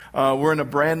We're in a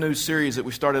brand new series that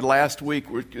we started last week.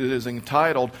 It is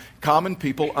entitled Common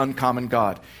People, Uncommon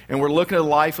God. And we're looking at the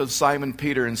life of Simon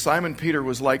Peter. And Simon Peter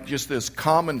was like just this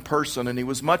common person, and he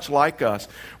was much like us.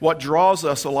 What draws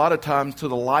us a lot of times to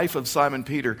the life of Simon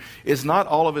Peter is not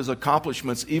all of his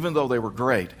accomplishments, even though they were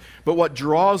great. But what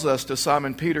draws us to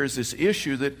Simon Peter is this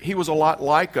issue that he was a lot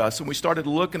like us. And we started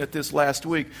looking at this last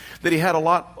week, that he had a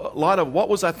lot of what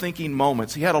was I thinking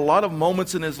moments. He had a lot of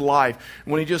moments in his life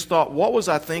when he just thought, what was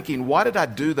I thinking? Why did I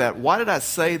do that? Why did I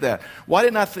say that? Why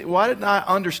didn't I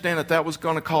understand that that was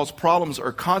going to cause problems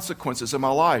or consequences in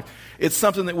my life? It's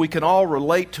something that we can all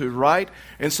relate to, right?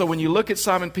 And so when you look at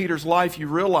Simon Peter's life, you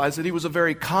realize that he was a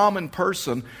very common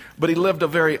person, but he lived a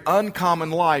very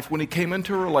uncommon life when he came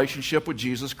into a relationship with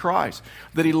Jesus Christ.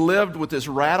 That he lived with this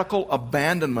radical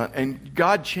abandonment, and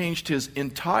God changed his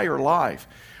entire life.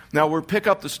 Now, we'll pick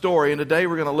up the story, and today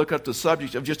we're going to look at the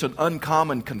subject of just an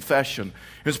uncommon confession.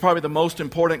 It's probably the most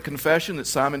important confession that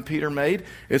Simon Peter made.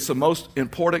 It's the most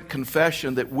important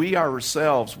confession that we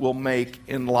ourselves will make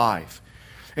in life.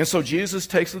 And so Jesus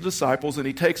takes the disciples, and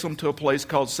he takes them to a place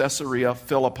called Caesarea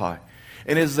Philippi.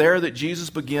 And it's there that Jesus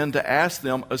began to ask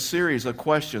them a series of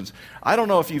questions. I don't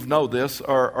know if you've known this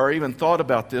or even thought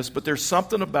about this, but there's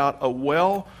something about a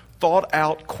well thought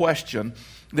out question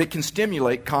that can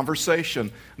stimulate conversation.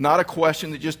 Not a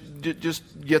question that just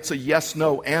gets a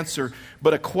yes-no answer,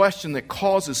 but a question that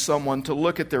causes someone to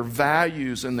look at their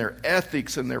values and their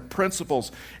ethics and their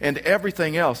principles and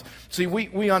everything else. See,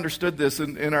 we understood this,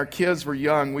 and our kids were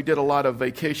young. We did a lot of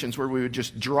vacations where we would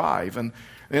just drive.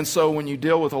 And so when you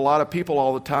deal with a lot of people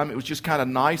all the time, it was just kind of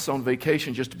nice on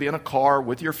vacation just to be in a car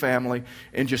with your family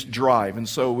and just drive. And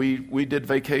so we did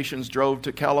vacations, drove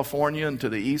to California and to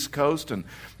the East Coast and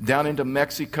down into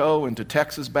Mexico and to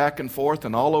Texas back and forth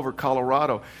and all over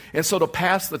Colorado. And so to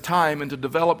pass the time and to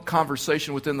develop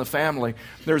conversation within the family,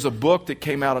 there's a book that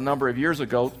came out a number of years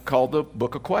ago called the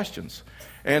Book of Questions.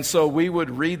 And so we would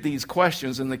read these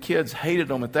questions, and the kids hated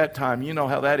them at that time. You know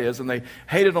how that is. And they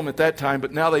hated them at that time,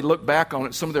 but now they look back on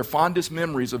it, some of their fondest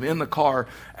memories of in the car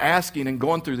asking and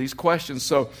going through these questions.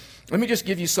 So let me just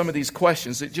give you some of these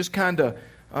questions. It just kind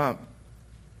of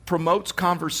promotes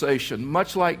conversation,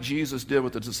 much like Jesus did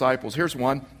with the disciples. Here's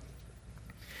one.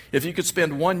 If you could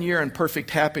spend 1 year in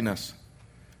perfect happiness,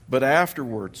 but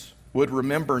afterwards would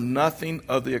remember nothing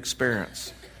of the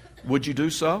experience, would you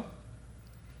do so?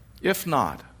 If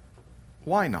not,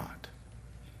 why not?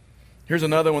 Here's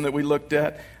another one that we looked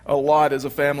at a lot as a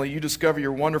family. You discover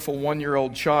your wonderful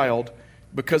 1-year-old child,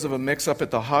 because of a mix-up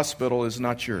at the hospital, is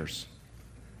not yours.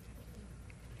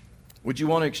 Would you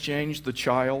want to exchange the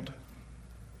child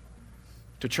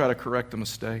to try to correct the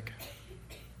mistake?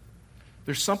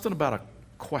 There's something about a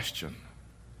question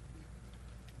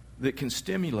that can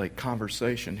stimulate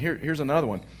conversation. Here's another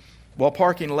one. While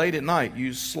parking late at night,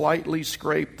 you slightly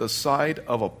scrape the side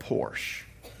of a Porsche.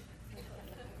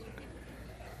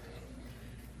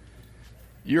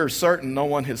 You're certain no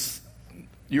one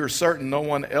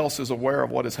else is aware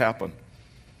of what has happened.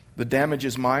 The damage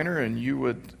is minor,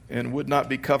 and would not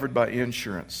be covered by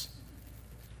insurance.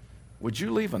 Would you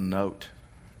leave a note?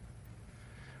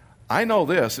 I know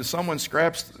this: if someone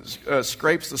scrapes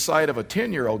the side of a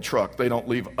 10-year-old truck, they don't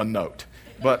leave a note.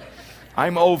 But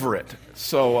I'm over it,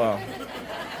 so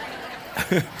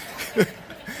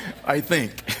I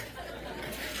think.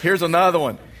 Here's another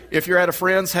one. If you're at a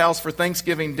friend's house for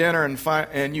Thanksgiving dinner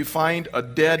and you find a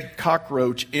dead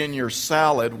cockroach in your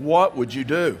salad, what would you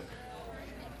do?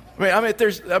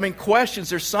 Questions.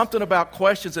 There's something about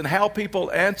questions and how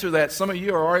people answer that. Some of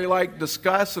you are already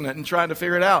discussing it and trying to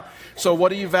figure it out. So what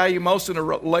do you value most in a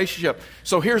relationship?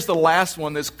 So here's the last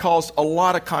one that's caused a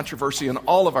lot of controversy in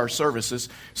all of our services.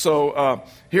 So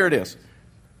here it is.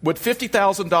 Would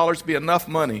 $50,000 be enough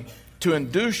money to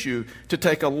induce you to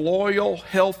take a loyal,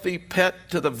 healthy pet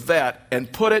to the vet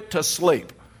and put it to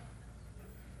sleep?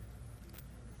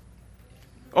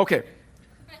 Okay.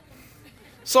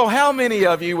 So how many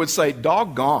of you would say,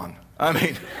 doggone?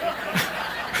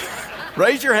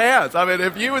 Raise your hands.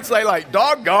 If you would say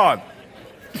doggone.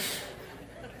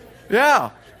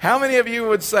 Yeah. How many of you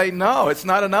would say, no, it's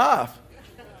not enough?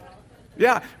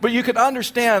 Yeah, but you can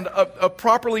understand a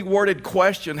properly worded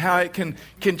question, how it can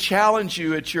challenge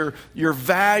you at your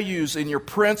values and your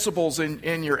principles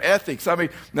and your ethics.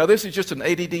 Now this is just an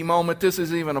ADD moment. This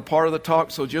isn't even a part of the talk,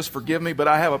 so just forgive me. But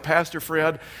I have a pastor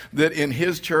friend that in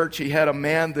his church, he had a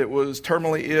man that was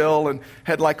terminally ill and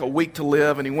had a week to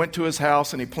live. And he went to his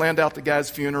house and he planned out the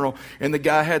guy's funeral. And the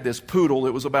guy had this poodle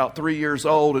that was about 3 years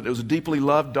old. And it was a deeply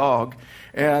loved dog.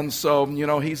 And so,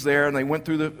 he's there, and they went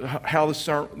through how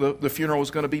the funeral funeral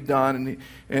was going to be done,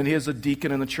 and he is a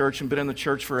deacon in the church and been in the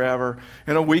church forever.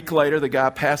 And a week later, the guy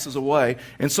passes away.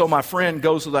 And so my friend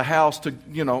goes to the house to,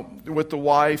 with the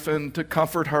wife and to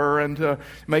comfort her and to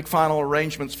make final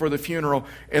arrangements for the funeral.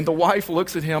 And the wife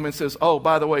looks at him and says, "Oh,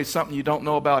 by the way, something you don't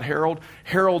know about Harold.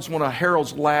 One of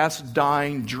Harold's last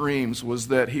dying dreams was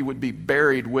that he would be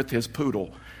buried with his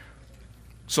poodle.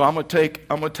 So I'm going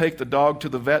to take the dog to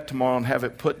the vet tomorrow and have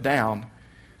it put down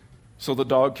so the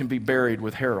dog can be buried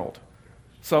with Harold."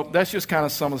 So that's just kind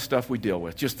of some of the stuff we deal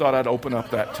with. Just thought I'd open up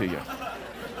that to you.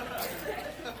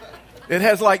 It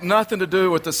has nothing to do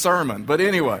with the sermon, but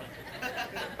anyway,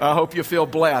 I hope you feel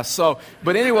blessed.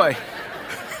 But anyway,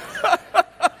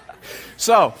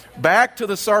 so back to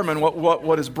the sermon.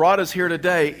 What has brought us here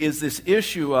today is this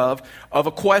issue of a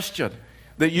question.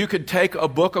 That you could take a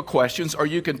book of questions, or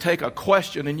you can take a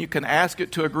question and you can ask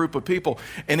it to a group of people,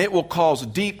 and it will cause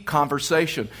deep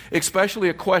conversation, especially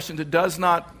a question that does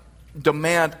not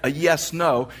demand a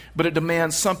yes-no, but it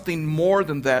demands something more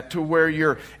than that, to where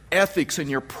your ethics and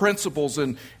your principles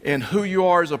and who you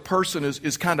are as a person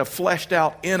is kind of fleshed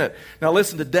out in it. Now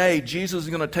listen, today Jesus is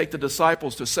going to take the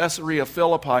disciples to Caesarea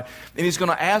Philippi, and he's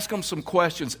going to ask them some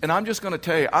questions, and I'm just going to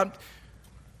tell you,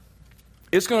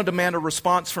 it's going to demand a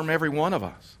response from every one of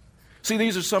us. See,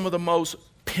 these are some of the most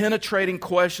penetrating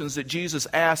questions that Jesus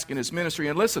asked in his ministry.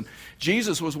 And listen,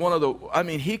 Jesus was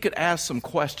he could ask some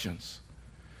questions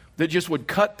that just would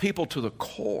cut people to the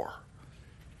core.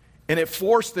 And it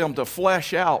forced them to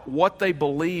flesh out what they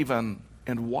believe and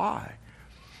why.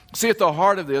 See, at the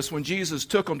heart of this, when Jesus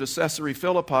took them to Caesarea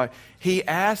Philippi, he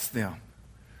asked them,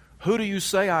 "Who do you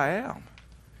say I am?"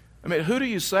 Who do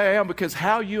you say I am? Because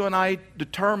how you and I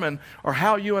determine, or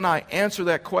how you and I answer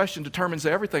that question, determines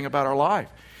everything about our life.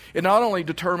 It not only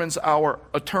determines our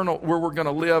eternal, where we're going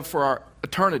to live for our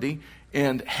eternity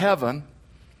in heaven,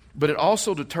 but it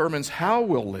also determines how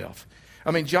we'll live.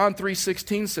 John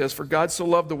 3:16 says, "For God so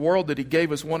loved the world that he gave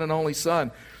his one and only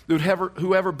Son, that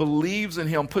whoever believes in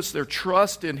him, puts their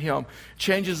trust in him,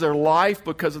 changes their life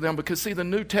because of them." Because see, the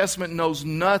New Testament knows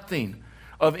nothing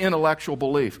of intellectual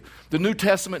belief. The New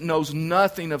Testament knows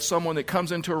nothing of someone that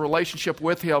comes into a relationship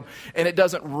with him and it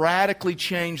doesn't radically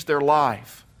change their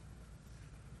life.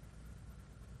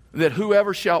 That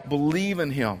whoever shall believe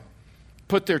in him,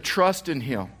 put their trust in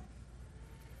him,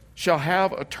 shall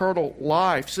have eternal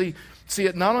life. See,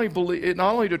 it not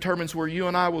only determines where you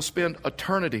and I will spend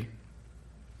eternity,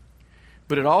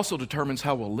 but it also determines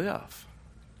how we'll live.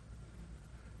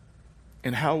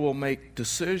 And how we'll make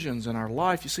decisions in our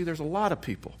life. You see, there's a lot of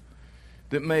people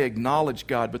that may acknowledge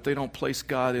God, but they don't place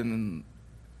God in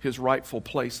his rightful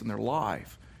place in their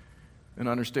life and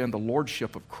understand the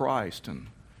lordship of Christ, and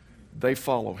they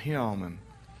follow him. And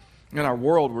in our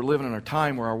world, we're living in a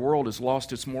time where our world has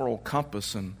lost its moral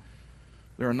compass, and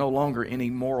there are no longer any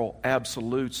moral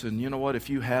absolutes. And you know what? If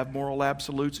you have moral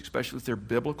absolutes, especially if they're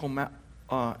biblical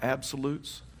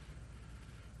absolutes,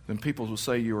 then people will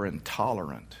say you are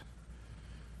intolerant.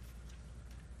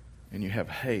 And you have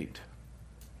hate.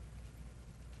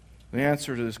 The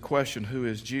answer to this question, who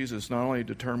is Jesus, not only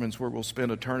determines where we'll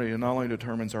spend eternity, and not only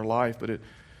determines our life, but it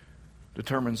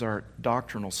determines our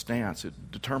doctrinal stance. It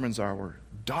determines our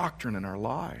doctrine in our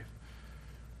life.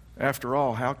 After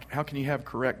all, how can you have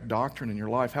correct doctrine in your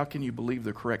life? How can you believe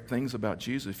the correct things about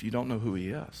Jesus if you don't know who he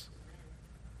is?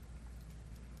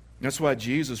 That's why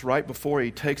Jesus, right before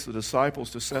he takes the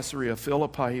disciples to Caesarea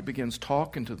Philippi, he begins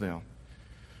talking to them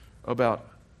about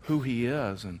who he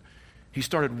is. And he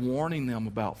started warning them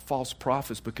about false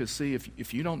prophets, because see,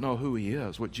 if you don't know who he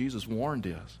is, what Jesus warned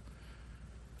is,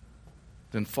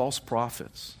 then false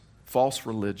prophets, false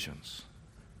religions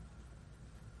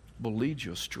will lead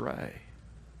you astray.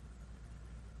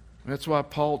 And that's why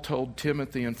Paul told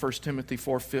Timothy in 1 Timothy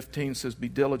 4:15 says, "Be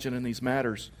diligent in these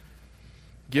matters.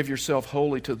 Give yourself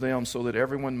wholly to them, so that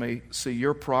everyone may see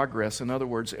your progress." In other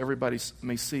words, everybody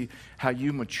may see how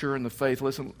you mature in the faith.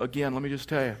 Listen, again, let me just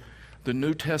tell you, the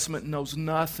New Testament knows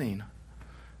nothing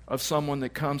of someone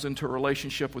that comes into a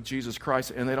relationship with Jesus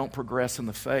Christ and they don't progress in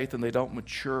the faith, and they don't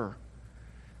mature,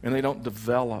 and they don't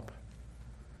develop.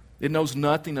 It knows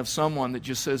nothing of someone that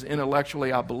just says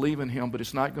intellectually, I believe in him, but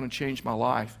it's not going to change my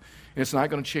life. And it's not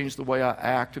going to change the way I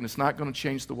act, and it's not going to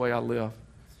change the way I live.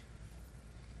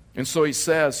 And so he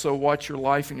says, so watch your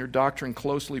life and your doctrine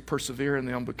closely, persevere in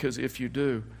them, because if you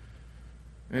do,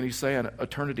 and he's saying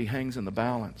eternity hangs in the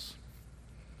balance.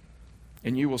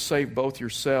 And you will save both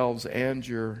yourselves and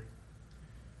your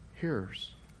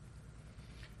hearers.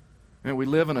 And we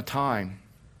live in a time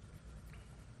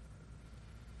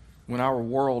when our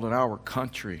world and our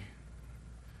country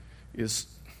is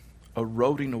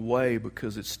eroding away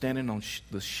because it's standing on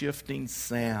the shifting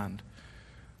sand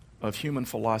of human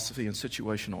philosophy and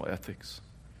situational ethics.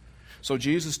 So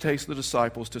Jesus takes the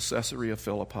disciples to Caesarea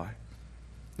Philippi.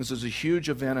 This is a huge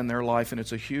event in their life, and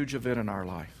it's a huge event in our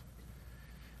life.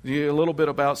 A little bit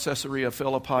about Caesarea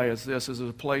Philippi is this: is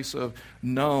a place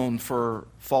known for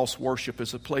false worship.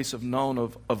 It's a place known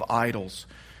of idols.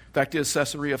 The fact is,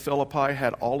 Caesarea Philippi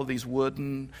had all of these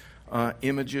wooden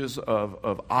images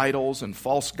of idols and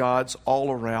false gods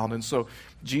all around. And so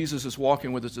Jesus is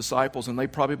walking with his disciples, and they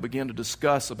probably begin to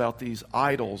discuss about these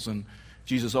idols, and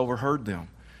Jesus overheard them.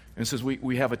 And says,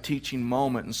 we have a teaching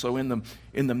moment. And so in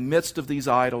the midst of these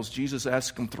idols, Jesus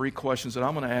asks them 3 questions that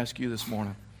I'm going to ask you this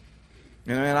morning.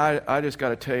 And man, I just got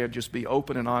to tell you, just be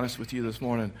open and honest with you this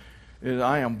morning.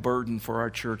 I am burdened for our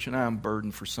church, and I am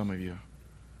burdened for some of you.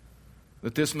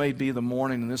 That this may be the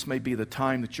morning, and this may be the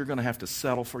time that you're going to have to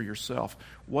settle for yourself.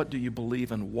 What do you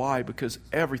believe and why? Because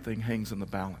everything hangs in the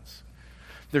balance.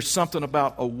 There's something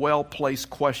about a well-placed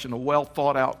question, a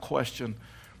well-thought-out question,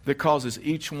 that causes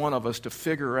each one of us to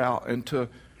figure out and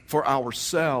for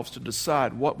ourselves to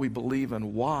decide what we believe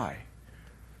and why.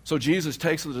 So Jesus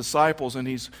takes the disciples, and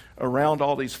he's around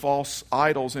all these false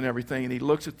idols and everything, and he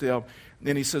looks at them,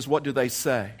 and he says, what do they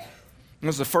say? And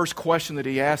this is the first question that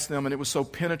he asked them, and it was so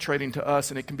penetrating to us,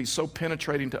 and it can be so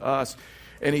penetrating to us.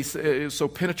 And it was so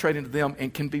penetrating to them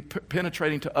and can be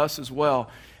penetrating to us as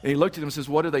well. And he looked at them and says,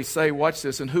 what do they say? Watch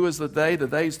this. And who is the they? The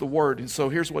they is the word. And so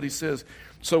here's what he says.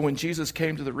 So when Jesus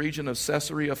came to the region of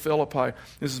Caesarea Philippi,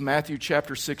 this is Matthew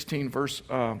chapter 16, verse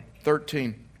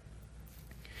 13.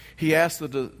 He asked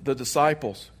the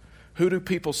disciples, who do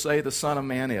people say the Son of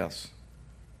Man is?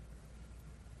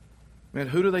 Man,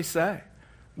 who do they say?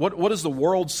 What does the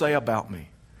world say about me?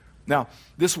 Now,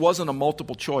 this wasn't a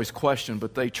multiple choice question,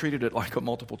 but they treated it like a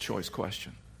multiple choice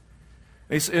question.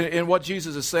 And what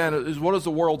Jesus is saying is, what does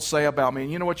the world say about me?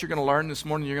 And you know what you're going to learn this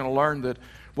morning? You're going to learn that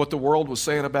what the world was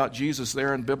saying about Jesus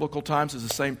there in biblical times is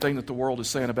the same thing that the world is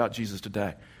saying about Jesus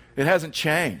today. It hasn't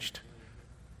changed.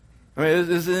 I mean,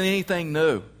 this isn't anything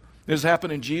new. This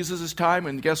happened in Jesus' time,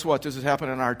 and guess what? This has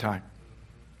happened in our time.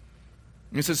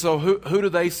 He says, so who do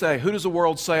they say? Who does the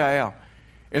world say I am?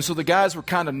 And so the guys were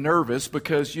kind of nervous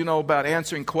because, about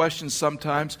answering questions,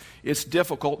 sometimes it's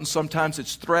difficult and sometimes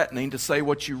it's threatening to say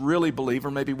what you really believe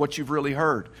or maybe what you've really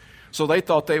heard. So they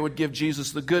thought they would give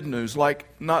Jesus the good news.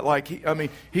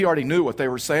 He already knew what they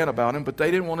were saying about him, but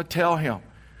they didn't want to tell him.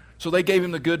 So they gave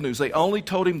him the good news. They only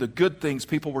told him the good things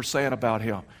people were saying about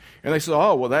him. And they said,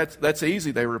 oh, well, that's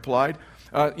easy, they replied.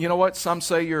 You know what? Some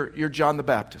say you're John the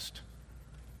Baptist.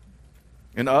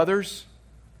 And others,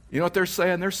 you know what they're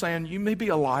saying? They're saying, you may be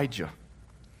Elijah.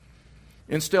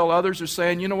 And still others are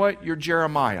saying, you know what? You're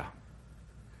Jeremiah.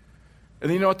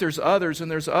 And you know what? There's others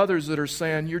that are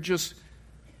saying, you're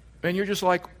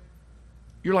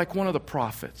like one of the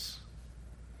prophets.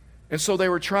 And so they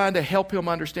were trying to help him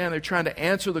understand. They were trying to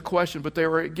answer the question, but they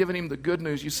were giving him the good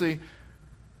news. You see,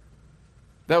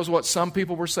 that was what some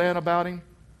people were saying about him.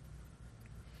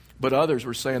 But others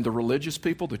were saying, the religious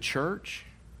people, the church,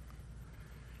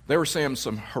 they were saying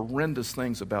some horrendous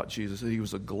things about Jesus. That he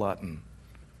was a glutton,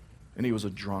 and he was a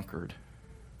drunkard,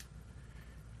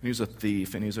 and he was a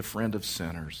thief, and he was a friend of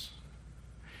sinners.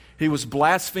 He was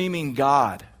blaspheming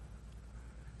God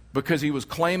because he was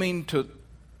claiming to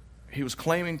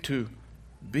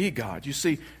be God. You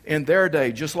see, in their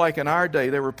day, just like in our day,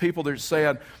 there were people that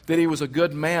said that he was a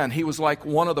good man. He was like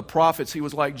one of the prophets. He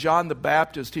was like John the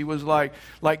Baptist. He was like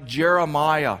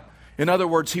Jeremiah. In other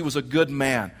words, he was a good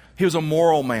man. He was a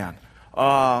moral man.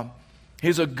 He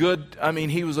was a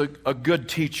good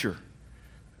teacher.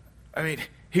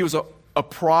 He was a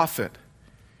prophet.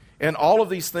 And all of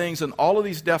these things and all of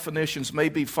these definitions may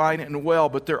be fine and well,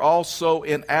 but they're all so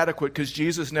inadequate because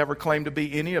Jesus never claimed to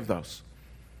be any of those.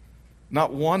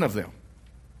 Not one of them.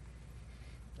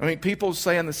 People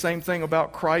saying the same thing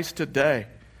about Christ today.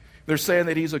 They're saying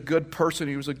that he's a good person,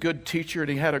 he was a good teacher, and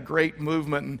he had a great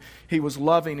movement, and he was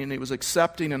loving, and he was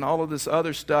accepting, and all of this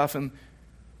other stuff. But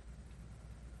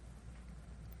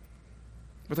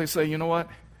they say, you know what?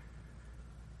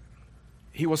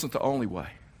 He wasn't the only way.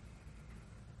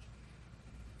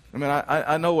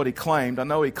 I know what he claimed. I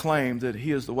know he claimed that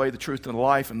he is the way, the truth, and the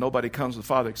life, and nobody comes to the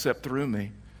Father except through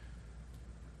me.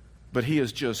 But he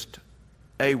is just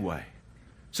a way.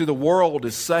 See, the world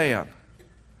is saying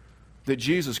that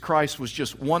Jesus Christ was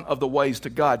just one of the ways to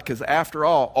God, because after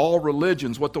all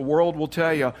religions, what the world will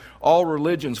tell you, all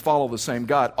religions follow the same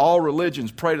God. All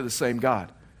religions pray to the same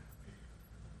God.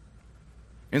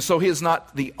 And so he is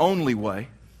not the only way,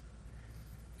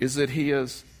 is that he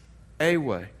is a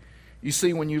way. You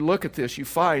see, when you look at this, you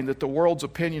find that the world's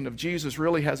opinion of Jesus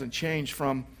really hasn't changed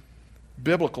from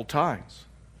biblical times.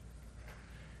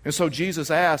 And so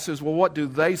Jesus asks, well, what do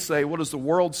they say? What does the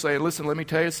world say? Listen, let me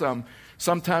tell you something.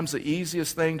 Sometimes the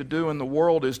easiest thing to do in the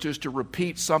world is just to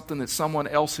repeat something that someone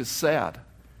else has said.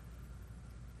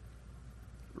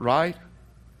 Right?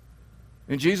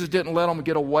 And Jesus didn't let them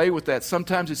get away with that.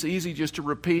 Sometimes it's easy just to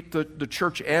repeat the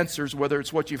church answers, whether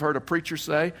it's what you've heard a preacher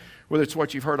say, whether it's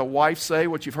what you've heard a wife say,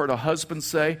 what you've heard a husband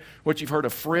say, what you've heard a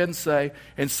friend say.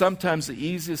 And sometimes the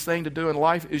easiest thing to do in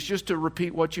life is just to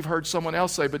repeat what you've heard someone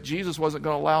else say. But Jesus wasn't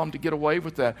going to allow them to get away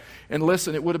with that. And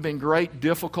listen, it would have been great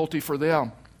difficulty for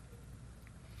them.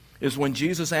 Is when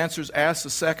Jesus asks the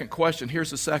second question. Here's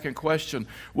the second question.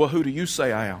 Well, who do you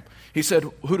say I am? He said,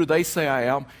 who do they say I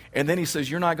am? And then he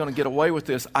says, you're not going to get away with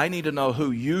this. I need to know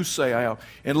who you say I am.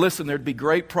 And listen, there'd be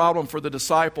great problem for the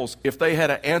disciples if they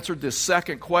had answered this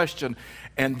second question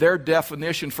and their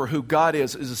definition for who God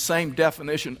is the same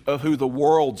definition of who the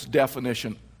world's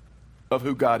definition of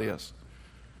who God is.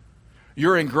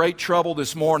 You're in great trouble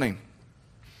this morning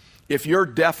if your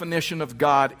definition of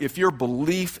God, if your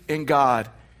belief in God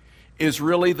is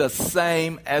really the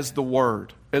same as the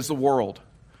world.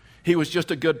 He was just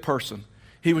a good person.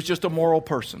 He was just a moral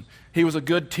person. He was a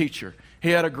good teacher. He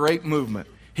had a great movement.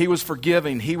 He was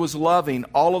forgiving. He was loving.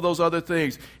 All of those other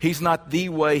things. He's not the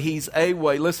way. He's a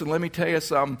way. Listen, let me tell you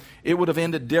something. It would have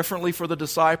ended differently for the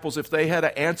disciples if they had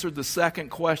answered the second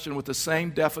question with the same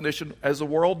definition as the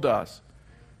world does.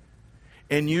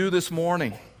 And you this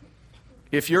morning,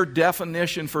 if your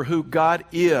definition for who God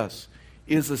is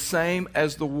the same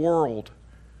as the world,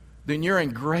 then you're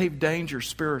in grave danger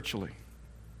spiritually.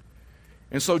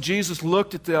 And so Jesus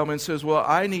looked at them and says, well,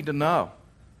 I need to know.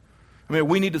 I mean,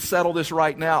 we need to settle this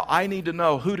right now. I need to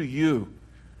know, who do you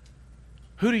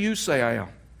say I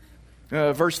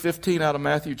am? Verse 15 out of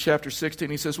Matthew chapter 16,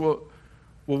 he says, well,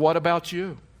 what about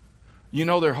you? You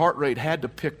know their heart rate had to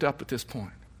picked up at this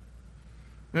point.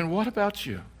 And what about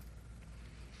you?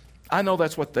 I know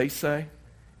that's what they say.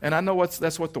 And I know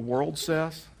that's what the world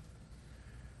says.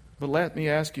 But let me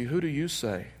ask you, who do you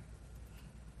say?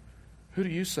 Who do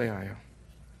you say I am?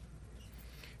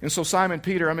 And so Simon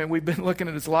Peter, I mean, we've been looking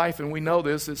at his life and we know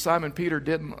this, that Simon Peter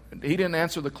didn't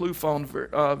answer the clue phone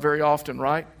very often,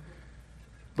 right?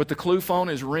 But the clue phone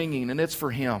is ringing and it's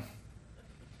for him.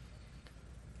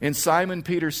 And Simon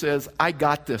Peter says, I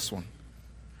got this one.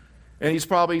 And he's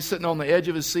probably sitting on the edge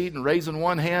of his seat and raising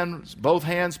one hand, both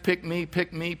hands, pick me,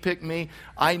 pick me, pick me.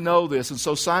 I know this. And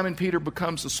so Simon Peter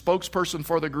becomes the spokesperson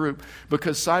for the group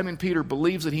because Simon Peter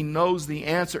believes that he knows the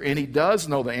answer, and he does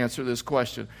know the answer to this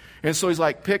question. And so he's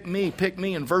like, pick me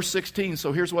in verse 16.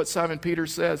 So here's what Simon Peter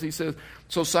says. He says,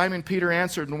 so Simon Peter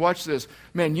answered, and watch this,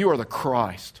 man, you are the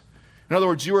Christ. In other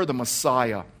words, you are the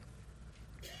Messiah.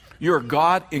 You are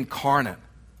God incarnate.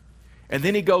 And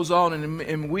then he goes on,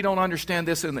 and we don't understand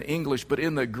this in the English, but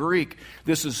in the Greek,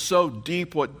 this is so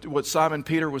deep what Simon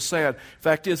Peter was saying.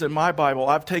 Fact is, in my Bible,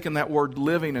 I've taken that word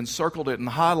living and circled it and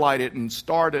highlighted it and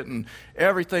starred it and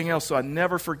everything else, so I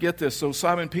never forget this. So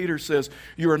Simon Peter says,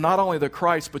 you are not only the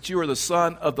Christ, but you are the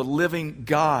Son of the living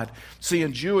God. See,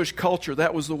 in Jewish culture,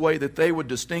 that was the way that they would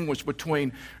distinguish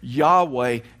between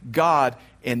Yahweh, God,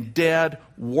 and dead,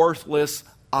 worthless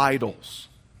idols.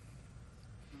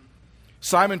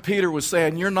 Simon Peter was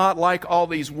saying, you're not like all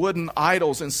these wooden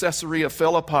idols in Caesarea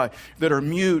Philippi that are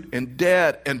mute and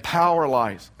dead and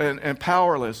powerless.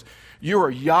 You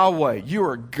are Yahweh. You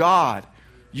are God.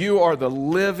 You are the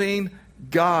living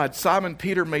God. Simon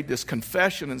Peter made this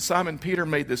confession, and Simon Peter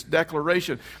made this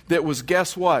declaration that was,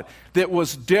 guess what? That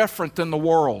was different than the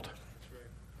world.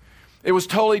 It was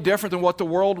totally different than what the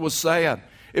world was saying.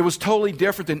 It was totally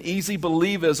different than easy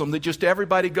believism, that just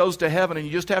everybody goes to heaven and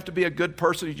you just have to be a good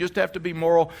person, you just have to be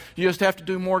moral, you just have to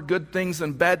do more good things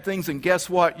than bad things, and guess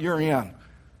what? You're in.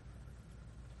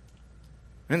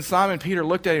 And Simon Peter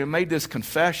looked at him and made this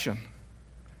confession.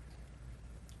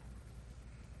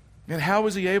 And how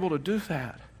was he able to do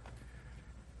that?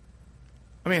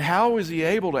 I mean, how was he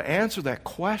able to answer that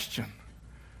question?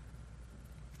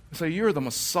 Say, you're the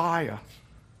Messiah.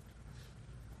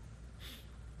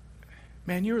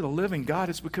 Man, you're the living God.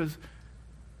 It's because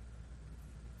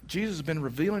Jesus has been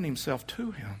revealing himself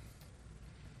to him.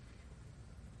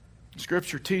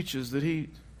 Scripture teaches that he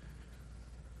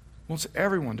wants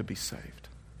everyone to be saved.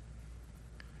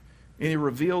 And he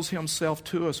reveals himself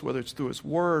to us, whether it's through his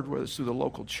word, whether it's through the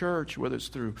local church, whether it's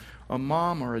through a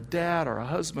mom or a dad or a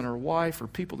husband or a wife or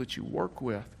people that you work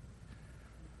with.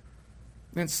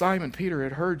 Then Simon Peter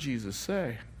had heard Jesus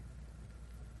say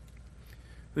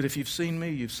that if you've seen me,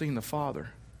 you've seen the Father.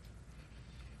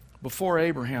 Before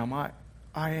Abraham, I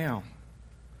am.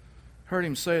 Heard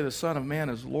him say the Son of Man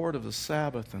is Lord of the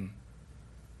Sabbath. And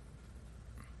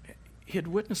he had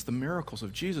witnessed the miracles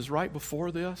of Jesus right before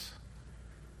this.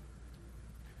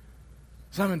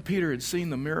 Simon Peter had seen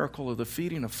the miracle of the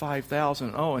feeding of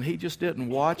 5,000. Oh, and he just didn't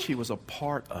watch, he was a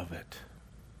part of it.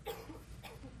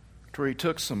 To where he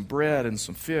took some bread and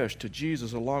some fish to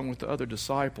Jesus along with the other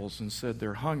disciples and said,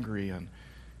 they're hungry. And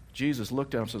Jesus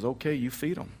looked at him and says, okay, you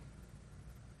feed them.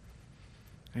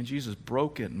 And Jesus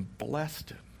broke it and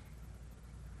blessed it.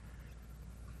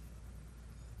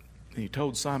 And he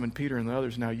told Simon Peter and the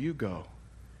others, now you go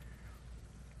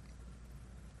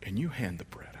and you hand the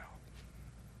bread out.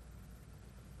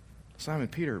 Simon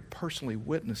Peter personally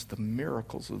witnessed the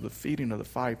miracles of the feeding of the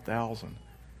 5,000.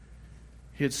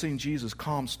 He had seen Jesus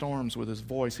calm storms with his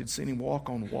voice. He'd seen him walk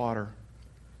on water.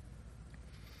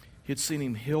 He'd seen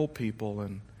him heal people.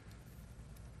 And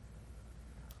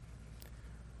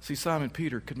see, Simon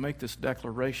Peter could make this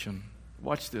declaration.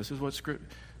 Watch this. This is what Scripture.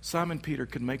 Simon Peter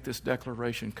could make this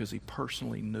declaration because he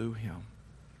personally knew him.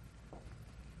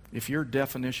 If your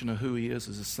definition of who he is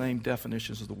the same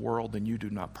definition as the world, then you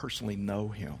do not personally know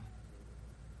him.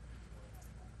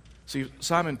 See,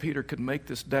 Simon Peter could make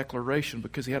this declaration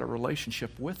because he had a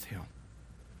relationship with him.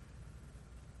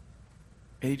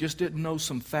 And he just didn't know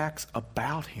some facts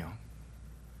about him.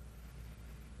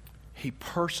 He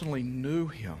personally knew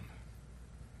him.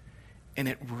 And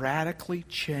it radically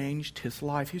changed his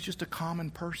life. He's just a common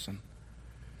person.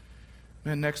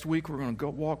 Man, next week we're going to go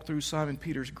walk through Simon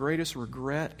Peter's greatest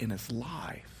regret in his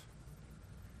life.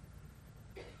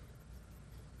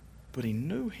 But he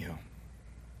knew him.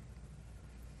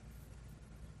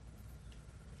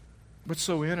 What's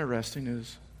so interesting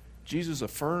is Jesus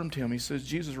affirmed him. He says,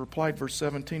 Jesus replied, verse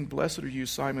 17, blessed are you,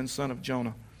 Simon, son of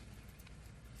Jonah.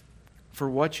 For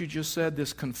what you just said,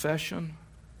 this confession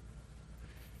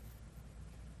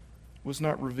was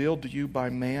not revealed to you by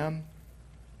man,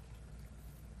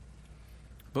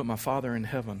 but my Father in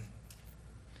heaven.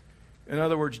 In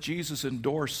other words, Jesus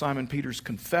endorsed Simon Peter's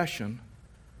confession,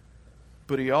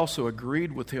 but he also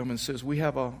agreed with him and says, we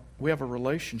have a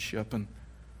relationship. And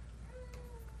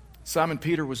Simon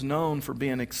Peter was known for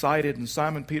being excited, and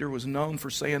Simon Peter was known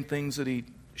for saying things that he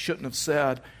shouldn't have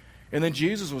said. And then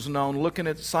Jesus was known looking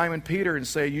at Simon Peter and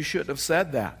saying, you shouldn't have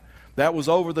said that. That was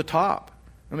over the top.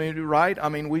 I mean, right? I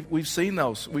mean, we've seen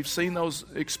those. We've seen those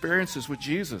experiences with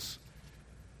Jesus.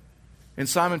 And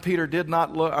Simon Peter did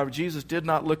not look, or Jesus did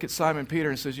not look at Simon Peter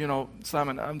and says, you know,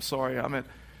 Simon, I'm sorry.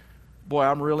 Boy,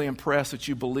 I'm really impressed that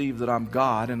you believe that I'm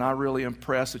God, and I'm really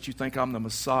impressed that you think I'm the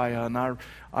Messiah, and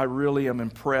I really am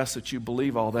impressed that you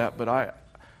believe all that, but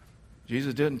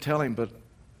Jesus didn't tell him, but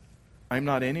I'm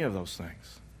not any of those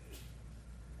things.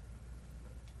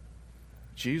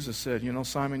 Jesus said, you know,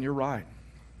 Simon, you're right.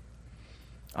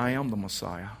 I am the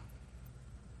Messiah.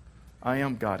 I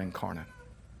am God incarnate.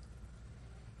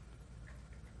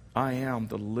 I am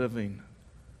the living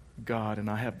God, and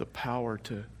I have the power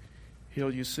to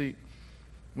heal. You see,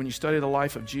 when you study the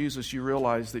life of Jesus, you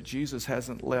realize that Jesus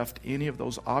hasn't left any of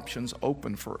those options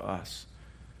open for us.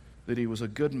 That he was a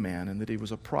good man, and that he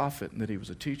was a prophet, and that he was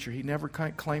a teacher. He never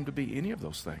claimed to be any of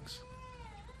those things.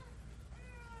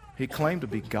 He claimed to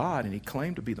be God, and he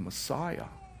claimed to be the Messiah.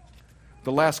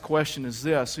 The last question is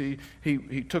this. He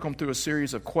took them through a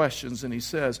series of questions, and he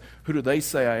says, who do they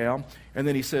say I am? And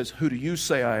then he says, who do you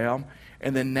say I am?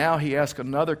 And then now he asked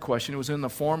another question. It was in the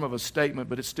form of a statement,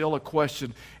 but it's still a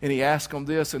question. And he asked them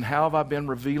this, and how have I been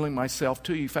revealing myself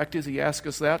to you? The fact is, he asked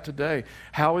us that today.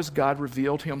 How has God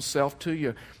revealed himself to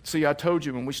you? See, I told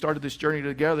you when we started this journey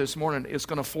together this morning, it's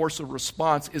going to force a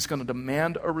response. It's going to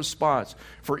demand a response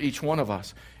for each one of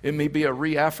us. It may be a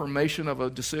reaffirmation of a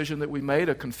decision that we made,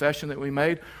 a confession that we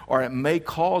made, or it may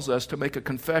cause us to make a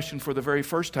confession for the very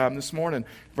first time this morning.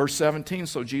 Verse 17,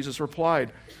 so Jesus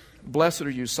replied, blessed are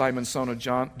you, Simon, son of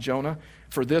Jonah,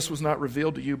 for this was not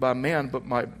revealed to you by man, but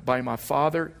by my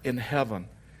Father in heaven.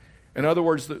 In other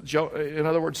words,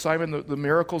 Simon, the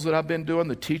miracles that I've been doing,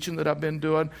 the teaching that I've been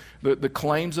doing, the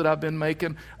claims that I've been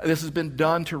making, this has been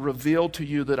done to reveal to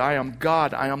you that I am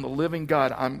God. I am the living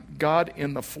God. I'm God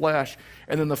in the flesh.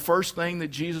 And then the first thing that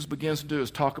Jesus begins to do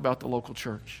is talk about the local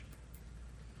church.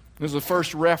 This is the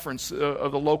first reference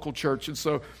of the local church. And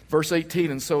so, verse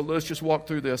 18, and so let's just walk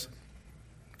through this.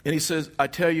 And he says, I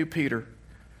tell you, Peter,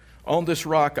 on this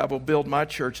rock I will build my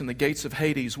church, and the gates of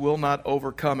Hades will not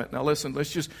overcome it. Now listen,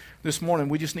 this morning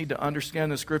we just need to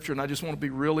understand the Scripture, and I just want to be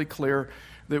really clear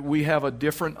that we have a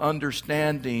different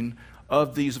understanding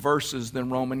of these verses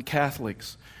than Roman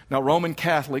Catholics. Now, Roman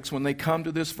Catholics, when they come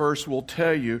to this verse, will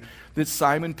tell you that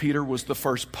Simon Peter was the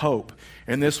first pope.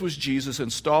 And this was Jesus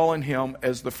installing him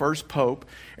as the first pope.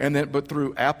 But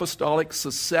through apostolic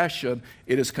succession,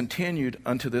 it has continued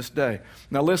unto this day.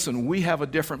 Now, listen, we have a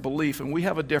different belief and we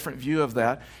have a different view of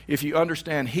that. If you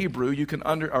understand Hebrew, you can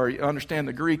understand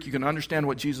the Greek, you can understand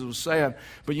what Jesus was saying.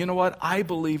 But you know what? I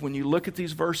believe when you look at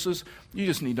these verses, you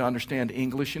just need to understand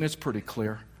English, and it's pretty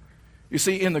clear. You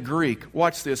see, in the Greek,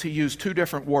 watch this, he used two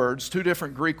different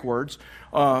Greek words,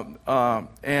 and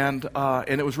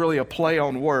it was really a play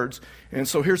on words. And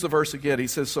so here's the verse again. He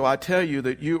says, "So I tell you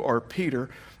that you are Peter,"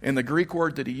 and the Greek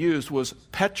word that he used was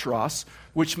Petros,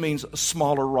 which means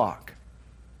smaller rock.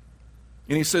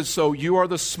 And he says, "So you are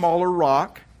the smaller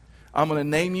rock. I'm going to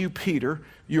name you Peter.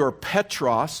 You are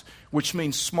Petros," which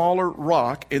means smaller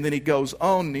rock. And then he goes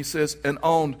on and he says, "And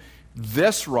on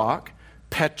this rock,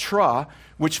 Petra,"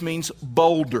 which means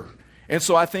boulder. And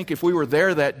so I think if we were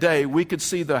there that day, we could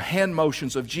see the hand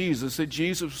motions of Jesus, that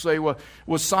Jesus would say, well,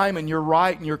 Simon, you're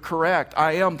right and you're correct.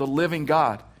 I am the living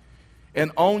God.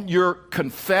 And on your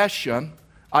confession,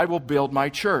 I will build my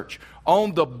church.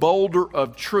 On the boulder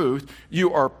of truth,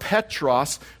 you are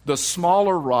Petros, the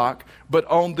smaller rock, but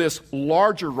on this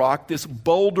larger rock, this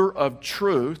boulder of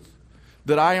truth,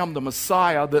 that I am the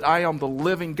Messiah, that I am the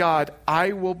living God,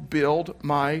 I will build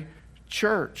my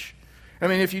church. I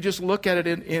mean, if you just look at it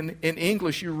in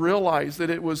English, you realize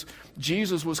that it was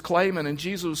Jesus was claiming, and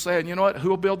Jesus was saying, you know what, who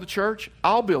will build the church?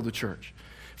 I'll build the church.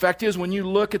 Fact is, when you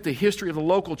look at the history of the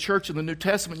local church in the New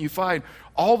Testament, you find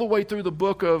all the way through the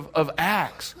book of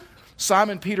Acts,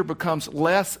 Simon Peter becomes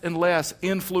less and less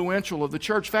influential of the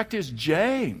church. Fact is,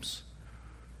 James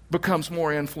becomes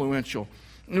more influential.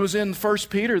 It was in 1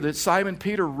 Peter that Simon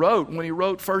Peter wrote, when he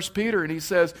wrote 1 Peter, and he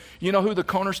says, you know who the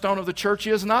cornerstone of the church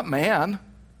is? Not man.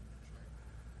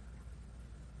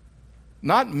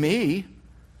 Not me.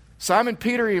 Simon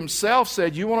Peter himself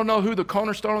said, you want to know who the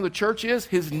cornerstone of the church is?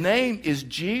 His name is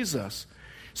Jesus.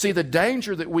 See, the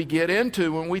danger that we get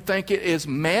into when we think it is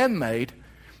man-made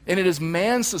and it is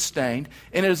man-sustained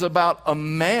and it is about a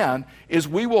man is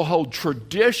we will hold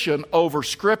tradition over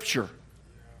Scripture.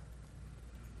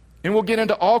 And we'll get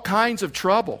into all kinds of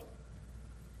trouble.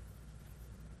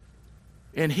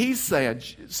 And he's saying,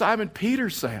 Simon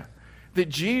Peter's saying, that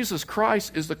Jesus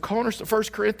Christ is the cornerstone.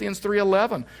 1 Corinthians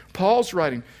 3:11. Paul's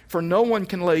writing, "For no one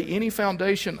can lay any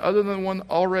foundation other than one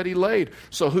already laid."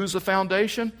 So who's the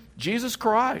foundation? Jesus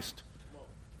Christ.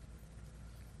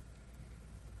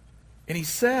 And he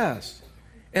says,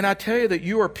 "And I tell you that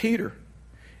you are Peter,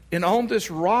 and on this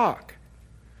rock,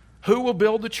 who will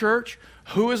build the church?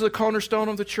 Who is the cornerstone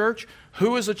of the church?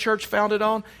 Who is the church founded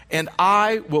on? And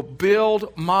I will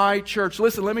build my church."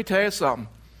 Listen, let me tell you something.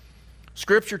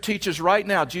 Scripture teaches right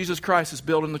now Jesus Christ is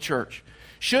building the church.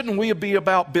 Shouldn't we be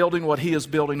about building what He is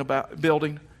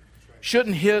building?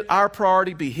 Shouldn't our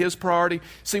priority be His priority?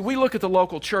 See, we look at the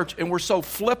local church and we're so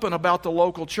flippant about the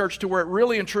local church to where it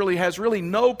really and truly has really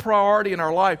no priority in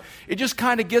our life. It just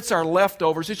kind of gets our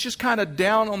leftovers. It's just kind of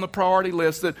down on the priority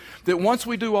list that once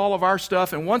we do all of our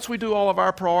stuff and once we do all of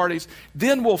our priorities,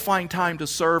 then we'll find time to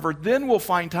serve, or then we'll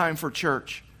find time for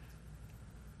church.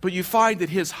 But you find that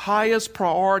His highest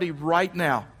priority right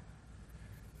now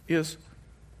is,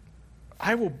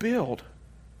 I will build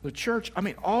the church. I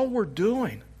mean, all we're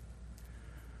doing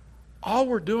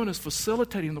is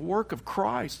facilitating the work of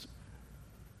Christ.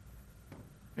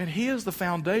 And He is the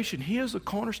foundation. He is the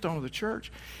cornerstone of the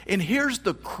church. And here's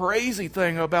the crazy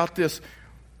thing about this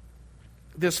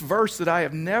verse that I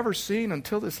have never seen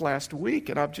until this last week,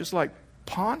 and I've just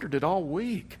pondered it all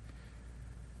week.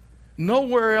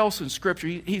 Nowhere else in Scripture,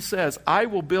 he says, I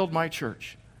will build my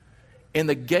church, and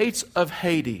the gates of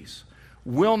Hades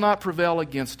will not prevail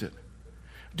against it.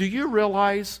 Do you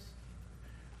realize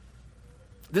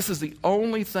this is the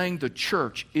only thing, the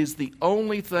church is the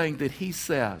only thing that he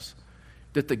says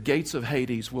that the gates of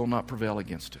Hades will not prevail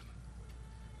against it?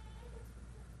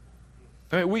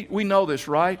 I mean, we know this,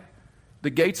 right? The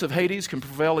gates of Hades can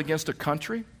prevail against a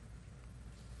country.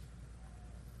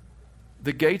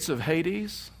 The gates of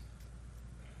Hades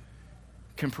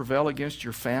can prevail against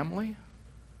your family.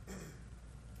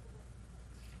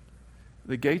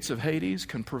 The gates of Hades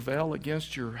can prevail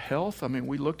against your health. I mean,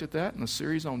 we looked at that in the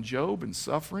series on Job and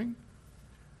suffering.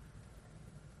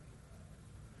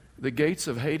 The gates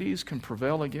of Hades can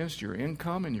prevail against your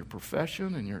income and your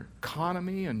profession and your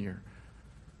economy and I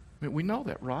mean, we know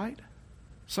that, right?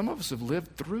 Some of us have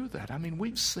lived through that. I mean,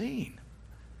 we've seen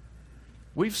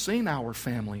our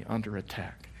family under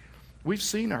attack. We've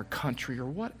seen our country or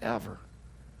whatever.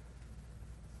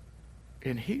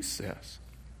 And he says,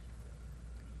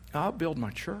 I'll build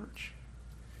my church.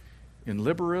 in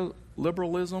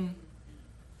liberalism,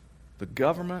 the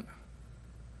government,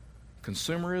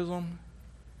 consumerism,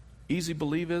 easy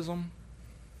believism,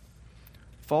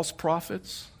 false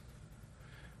prophets,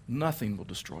 nothing will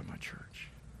destroy my church.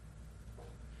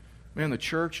 Man, the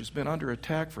church has been under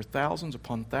attack for thousands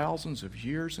upon thousands of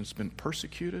years and it's been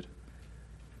persecuted.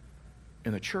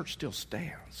 And the church still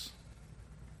stands.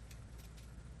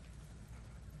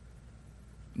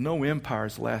 No empire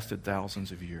has lasted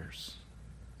thousands of years.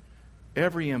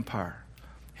 Every empire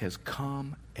has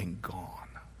come and gone.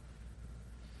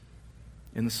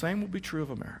 And the same will be true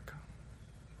of America.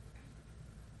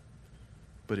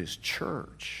 But His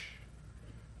church,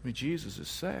 Jesus has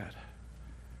said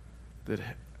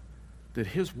that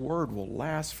His word will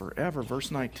last forever.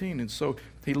 Verse 19. And so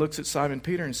He looks at Simon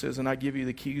Peter and says, and I give you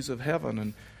the keys of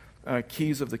heaven and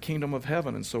keys of the kingdom of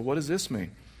heaven. And so what does this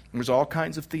mean? And there's all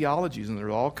kinds of theologies and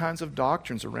there's all kinds of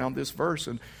doctrines around this verse.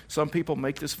 And some people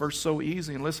make this verse so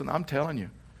easy. And listen, I'm telling you,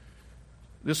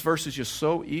 this verse is just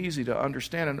so easy to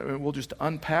understand, and we'll just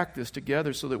unpack this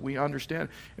together so that we understand.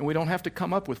 And we don't have to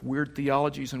come up with weird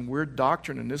theologies and weird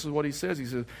doctrine. And this is what He says. He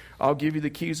says, I'll give you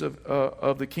the keys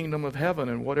of the kingdom of heaven,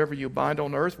 and whatever you bind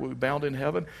on earth will be bound in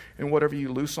heaven, and whatever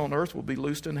you loose on earth will be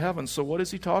loosed in heaven. So what is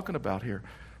He talking about here?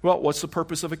 Well, what's the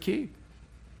purpose of a key?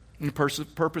 And the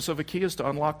purpose of a key is to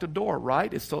unlock the door,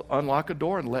 right? It's to unlock a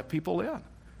door and let people in.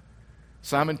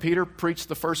 Simon Peter preached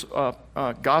the first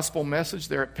gospel message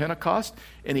there at Pentecost,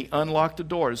 and he unlocked the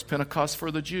door. It was Pentecost for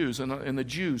the Jews, and the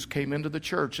Jews came into the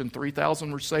church, and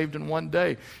 3,000 were saved in one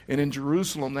day. And in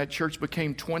Jerusalem, that church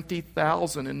became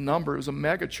 20,000 in number. It was a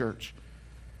mega church.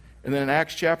 And then in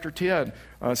Acts chapter 10,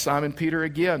 Simon Peter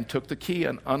again took the key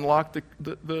and unlocked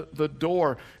the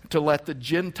door to let the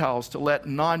Gentiles, to let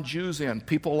non-Jews in,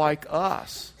 people like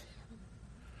us.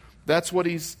 That's what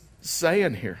he's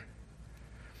saying here.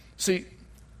 See,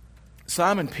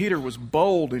 Simon Peter was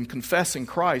bold in confessing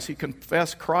Christ. He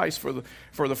confessed Christ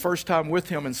for the first time with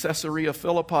him in Caesarea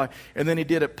Philippi, and then he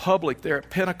did it public there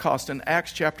at Pentecost in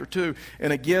Acts chapter 2,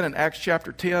 and again in Acts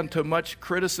chapter 10 to much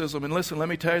criticism. And listen, let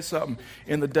me tell you something.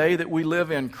 In the day that we live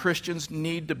in, Christians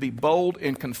need to be bold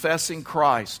in confessing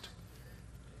Christ.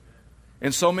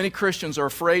 And so many Christians are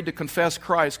afraid to confess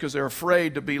Christ because they're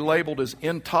afraid to be labeled as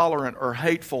intolerant or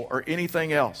hateful or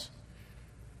anything else.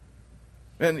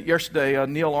 And yesterday,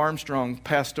 Neil Armstrong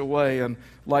passed away, and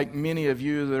like many of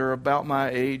you that are about my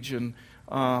age, and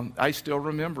I still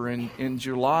remember in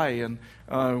July, and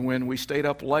when we stayed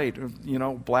up late,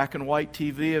 black and white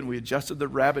TV, and we adjusted the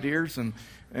rabbit ears, and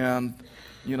some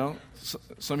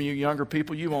of you younger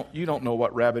people, you don't know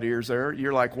what rabbit ears are.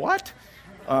 You're like, what?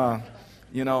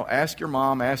 Ask your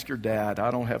mom, ask your dad. I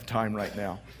don't have time right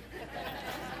now.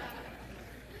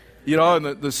 And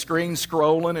the screen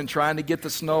scrolling and trying to get the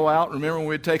snow out. Remember when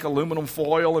we'd take aluminum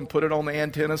foil and put it on the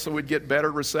antenna so we'd get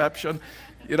better reception?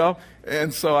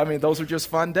 And so, those are just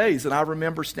fun days. And I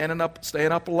remember staying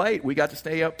up late. We got to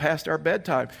stay up past our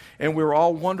bedtime. And we were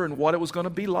all wondering what it was going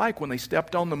to be like when they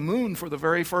stepped on the moon for the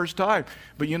very first time.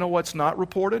 But you know what's not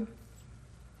reported?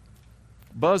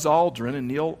 Buzz Aldrin and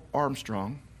Neil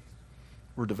Armstrong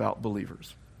were devout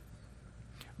believers.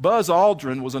 Buzz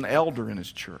Aldrin was an elder in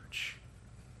his church.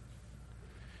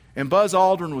 And Buzz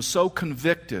Aldrin was so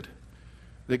convicted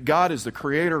that God is the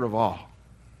creator of all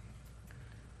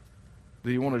that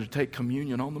he wanted to take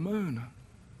communion on the moon.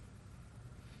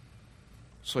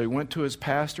 So he went to his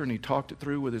pastor and he talked it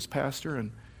through with his pastor,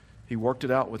 and he worked it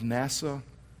out with NASA.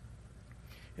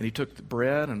 And he took the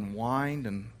bread and wine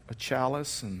and a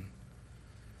chalice, and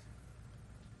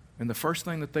the first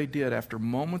thing that they did after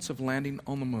moments of landing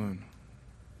on the moon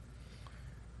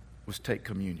was take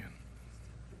communion.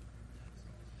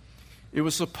 It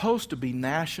was supposed to be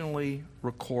nationally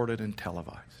recorded and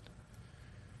televised.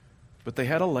 But they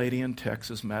had a lady in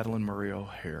Texas, Madalyn Murray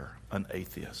O'Hair, an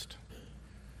atheist.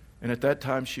 And at that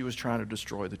time, she was trying to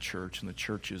destroy the church, and the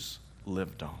churches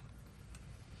lived on.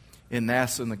 And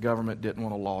NASA and the government didn't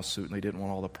want a lawsuit, and they didn't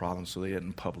want all the problems, so they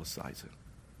didn't publicize it.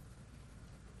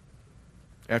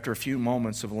 After a few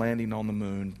moments of landing on the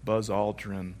moon, Buzz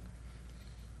Aldrin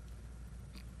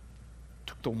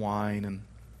took the wine and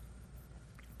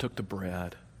took the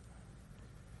bread.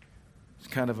 It's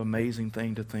kind of an amazing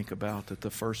thing to think about, that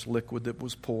the first liquid that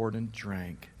was poured and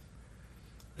drank,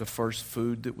 the first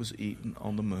food that was eaten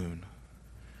on the moon,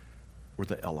 were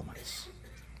the elements.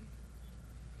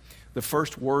 The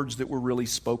first words that were really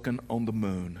spoken on the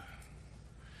moon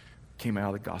came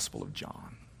out of the Gospel of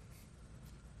John.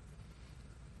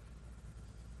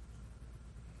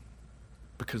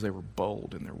 Because they were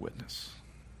bold in their witness.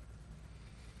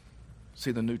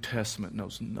 See, the New Testament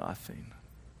knows nothing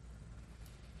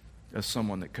as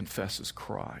someone that confesses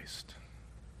Christ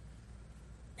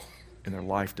and their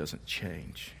life doesn't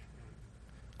change.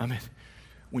 I mean,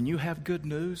 when you have good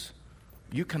news,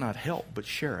 you cannot help but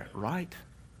share it, right?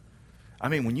 I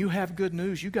mean, when you have good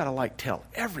news, you got to tell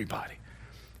everybody.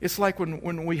 It's like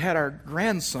when we had our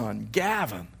grandson,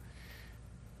 Gavin,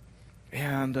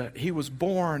 and he was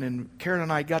born, and Karen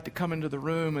and I got to come into the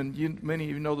room, and many of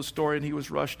you know the story, and he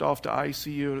was rushed off to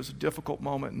ICU. It was a difficult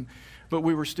moment, but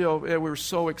we were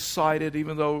so excited,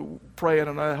 even though praying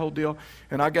and that whole deal.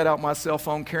 And I got out my cell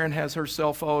phone. Karen has her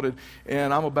cell phone,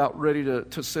 and I'm about ready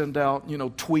to send out,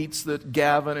 tweets that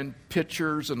Gavin and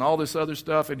pictures and all this other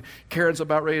stuff. And Karen's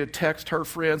about ready to text her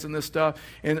friends and this stuff.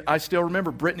 And I still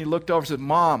remember Brittany looked over and said,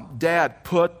 "Mom, Dad,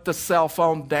 put the cell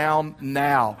phone down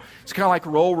now." It's kind of like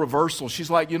role reversal. She's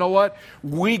like, "You know what?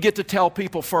 We get to tell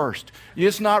people first.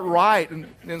 It's not right."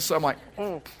 And so I'm like,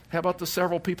 "Oh, how about the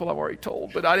several people I've already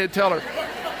told?" But I didn't tell her.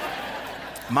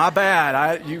 My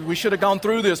bad. We should have gone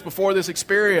through this before this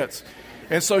experience.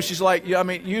 And so she's like, "Yeah, I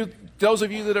mean, those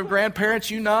of you that are grandparents,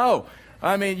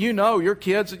 your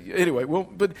kids." Anyway,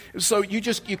 but so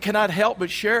you cannot help but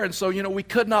share. And so, we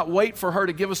could not wait for her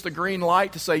to give us the green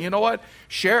light to say, "You know what?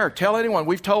 Share, tell anyone.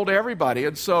 We've told everybody."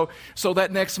 And so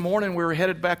that next morning we were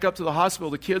headed back up to the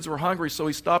hospital. The kids were hungry, so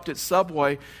we stopped at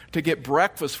Subway to get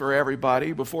breakfast for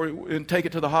everybody and take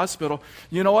it to the hospital.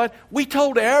 You know what? We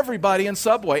told everybody in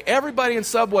Subway. Everybody in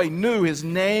Subway knew his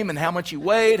name and how much he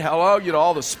weighed, how long,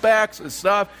 all the specs and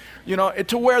stuff.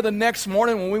 To where the next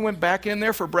morning when we went back in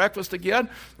there for breakfast again,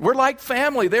 we're like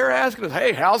family. They're asking us,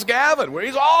 "Hey, how's Gavin?" "Well,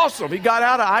 he's awesome. He got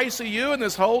out of ICU and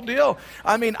this whole deal."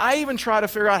 I mean, I even try to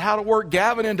figure out how to work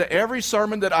Gavin into every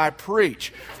sermon that I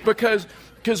preach. Because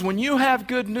when you have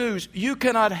good news, you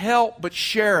cannot help but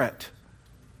share it.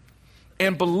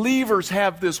 And believers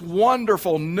have this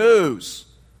wonderful news.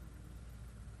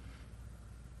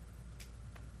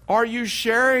 Are you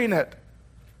sharing it?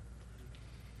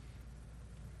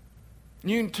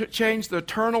 You can change the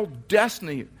eternal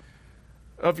destiny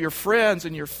of your friends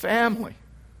and your family.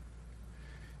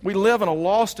 We live in a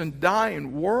lost and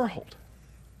dying world.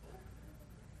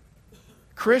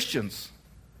 Christians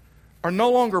are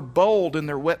no longer bold in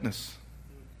their witness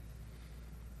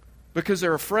because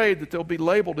they're afraid that they'll be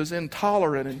labeled as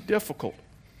intolerant and difficult.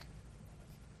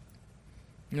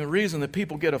 And the reason that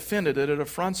people get offended is it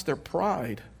affronts their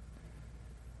pride.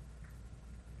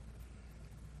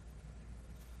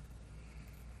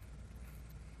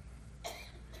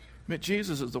 But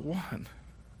Jesus is the one.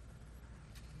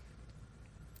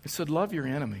 He said, "Love your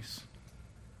enemies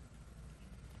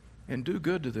and do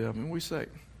good to them." And we say,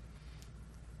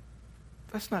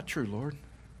 "That's not true, Lord.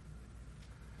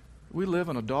 We live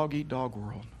in a dog-eat-dog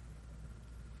world.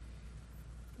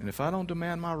 And if I don't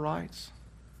demand my rights,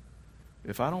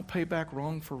 if I don't pay back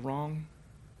wrong for wrong,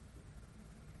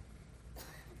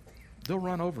 they'll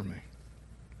run over me."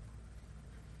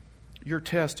 Your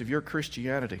test of your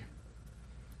Christianity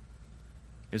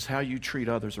is how you treat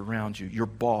others around you, your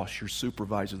boss, your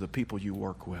supervisor, the people you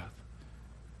work with.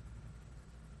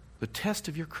 The test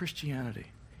of your Christianity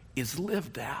is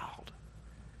lived out.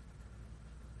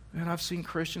 And I've seen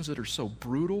Christians that are so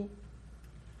brutal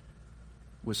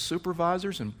with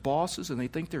supervisors and bosses, and they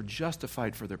think they're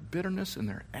justified for their bitterness and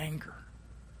their anger.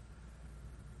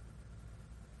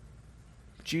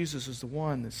 Jesus is the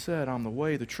one that said, "I'm the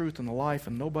way, the truth, and the life,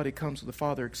 and nobody comes to the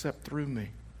Father except through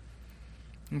me."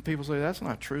 And people say, "That's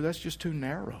not true. That's just too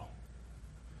narrow.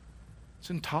 It's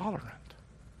intolerant."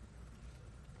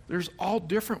 There's all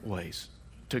different ways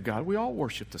to God. We all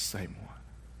worship the same one.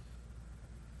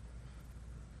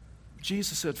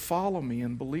 Jesus said, "Follow me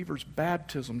in believers'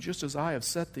 baptism, just as I have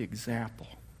set the example."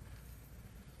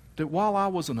 That while I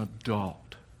was an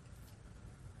adult,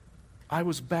 I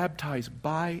was baptized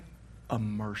by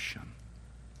immersion.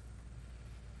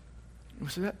 You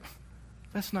say,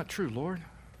 "That's not true, Lord."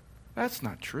 That's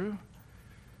not true.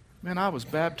 Man, I was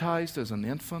baptized as an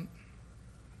infant.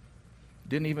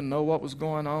 Didn't even know what was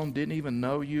going on. Didn't even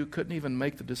know you. Couldn't even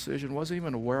make the decision. Wasn't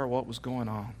even aware of what was going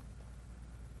on.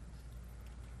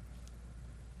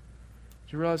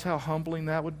 Do you realize how humbling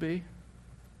that would be?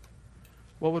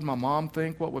 What would my mom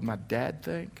think? What would my dad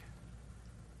think?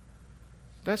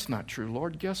 That's not true,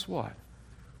 Lord. Guess what?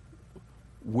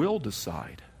 We'll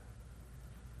decide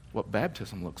what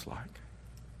baptism looks like.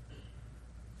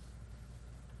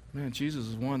 Man, Jesus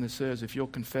is one that says, "If you'll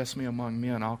confess me among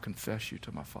men, I'll confess you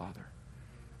to my Father."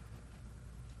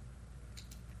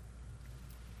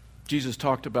 Jesus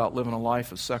talked about living a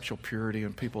life of sexual purity,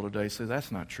 and people today say,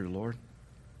 "That's not true, Lord."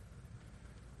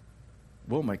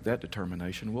 We'll make that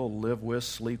determination. We'll live with,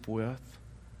 sleep with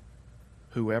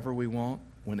whoever we want,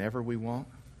 whenever we want.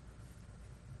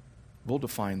 We'll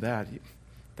define that.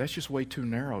 That's just way too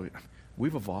narrow.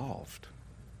 We've evolved.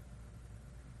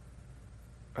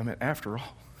 I mean, after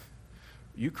all,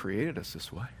 you created us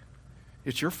this way.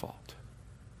 It's your fault.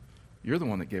 You're the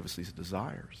one that gave us these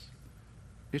desires.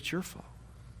 It's your fault.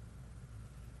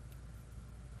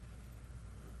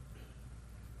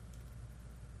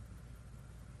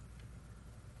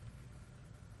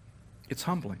 It's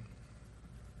humbling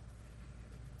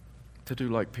to do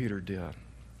like Peter did.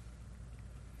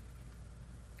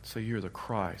 Say, you're the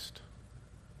Christ.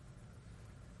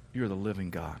 You're the living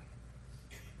God.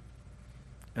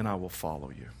 And I will follow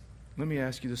you. Let me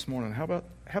ask you this morning, how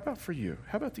about for you?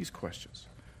 How about these questions?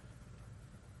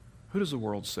 Who does the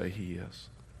world say he is?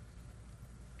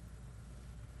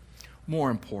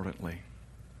 More importantly,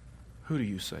 who do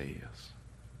you say he is?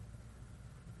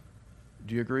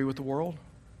 Do you agree with the world?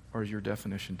 Or is your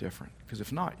definition different? Because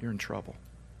if not, you're in trouble.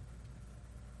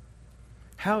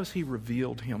 How has he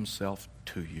revealed himself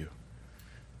to you?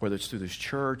 Whether it's through this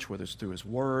church, whether it's through his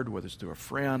word, whether it's through a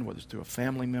friend, whether it's through a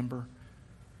family member.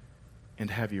 And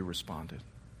have you responded?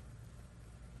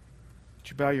 Would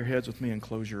you bow your heads with me and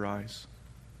close your eyes?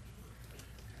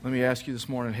 Let me ask you this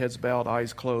morning, heads bowed,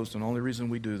 eyes closed, and the only reason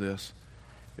we do this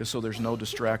is so there's no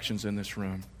distractions in this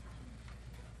room.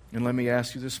 And let me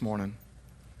ask you this morning,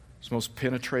 it's the most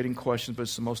penetrating question, but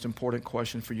it's the most important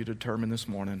question for you to determine this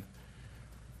morning,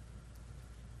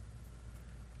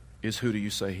 is who do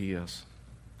you say he is?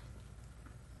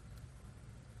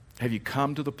 Have you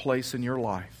come to the place in your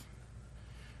life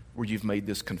where you've made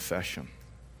this confession?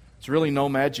 It's really no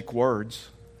magic words,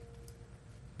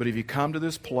 but if you come to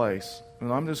this place,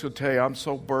 and I'm just going to tell you, I'm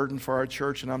so burdened for our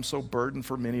church, and I'm so burdened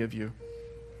for many of you.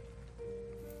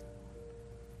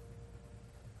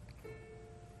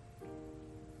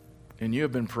 And you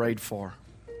have been prayed for.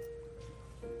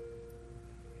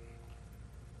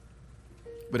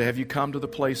 But have you come to the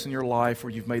place in your life where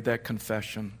you've made that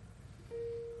confession?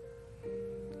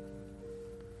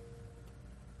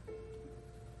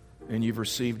 And you've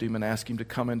received him and asked him to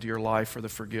come into your life for the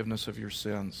forgiveness of your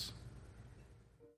sins?